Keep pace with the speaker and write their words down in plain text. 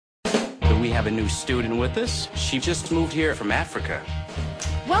We have a new student with us. She just moved here from Africa.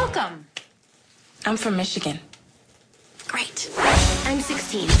 Welcome. I'm from Michigan. Great. I'm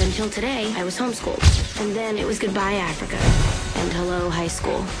 16. Until today, I was homeschooled. And then it was goodbye, Africa. And hello, high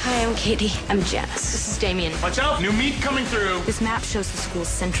school. Hi, I'm Katie. I'm Jess. This is Damien. Watch out! New meat coming through! This map shows the school's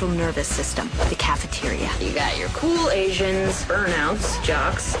central nervous system, the cafeteria. You got your cool Asians, burnouts,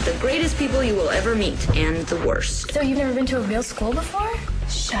 jocks, the greatest people you will ever meet, and the worst. So you've never been to a real school before?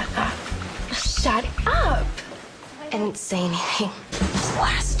 Shut up. Shut up! I didn't say anything.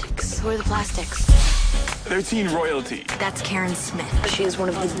 Plastics. Who are the plastics? They're teen royalty. That's Karen Smith. She is one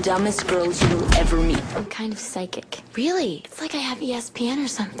of the dumbest girls you will ever meet. I'm kind of psychic. Really? It's like I have ESPN or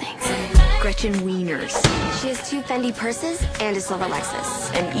something. Gretchen Wieners. She has 2 Fendi purses and a silver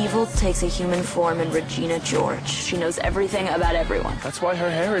Lexus. And evil takes a human form in Regina George. She knows everything about everyone. That's why her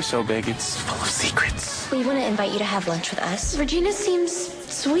hair is so big. It's full of secrets. We want to invite you to have lunch with us. Regina seems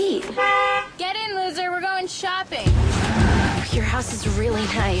sweet. Get in, loser. We're going shopping. Your house is really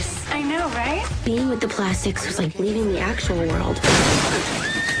nice. I know, right? Being with the plastics was like leaving the actual world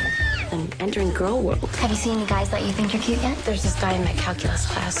and entering girl world. Have you seen any guys that you think are cute yet? There's this guy in my calculus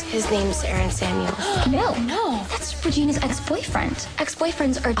class. His name's Aaron Samuel. No. That's Regina's ex-boyfriend.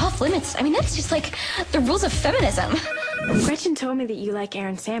 Ex-boyfriends are off limits. I mean, that's just like the rules of feminism. Gretchen told me that you like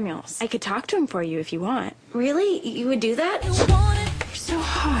Aaron Samuels. I could talk to him for you if you want. Really? You would do that? You're so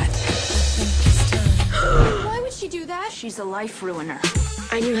hot. Why would she do that? She's a life ruiner.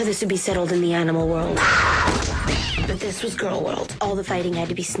 I knew how this would be settled in the animal world. But this was girl world. All the fighting had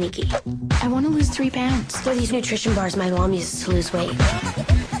to be sneaky. I want to lose 3 pounds. They're these nutrition bars my mom uses to lose weight.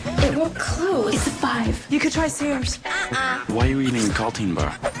 It won't close. It's a 5. You could try Sears. Why are you eating a Galtine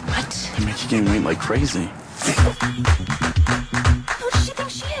bar? What? They make you gain weight like crazy. Who does she think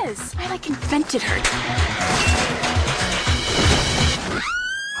she is? I like invented her.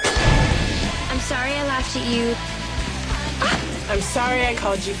 I'm sorry I laughed at you. I'm sorry I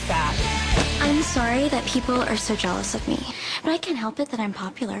called you fat. I'm sorry that people are so jealous of me. But I can't help it that I'm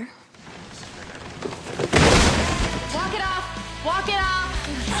popular. Walk it off. Walk it off.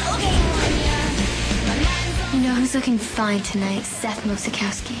 You know who's looking fine tonight? Seth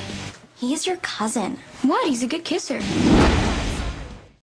Mosikowski. He's your cousin. What? He's a good kisser.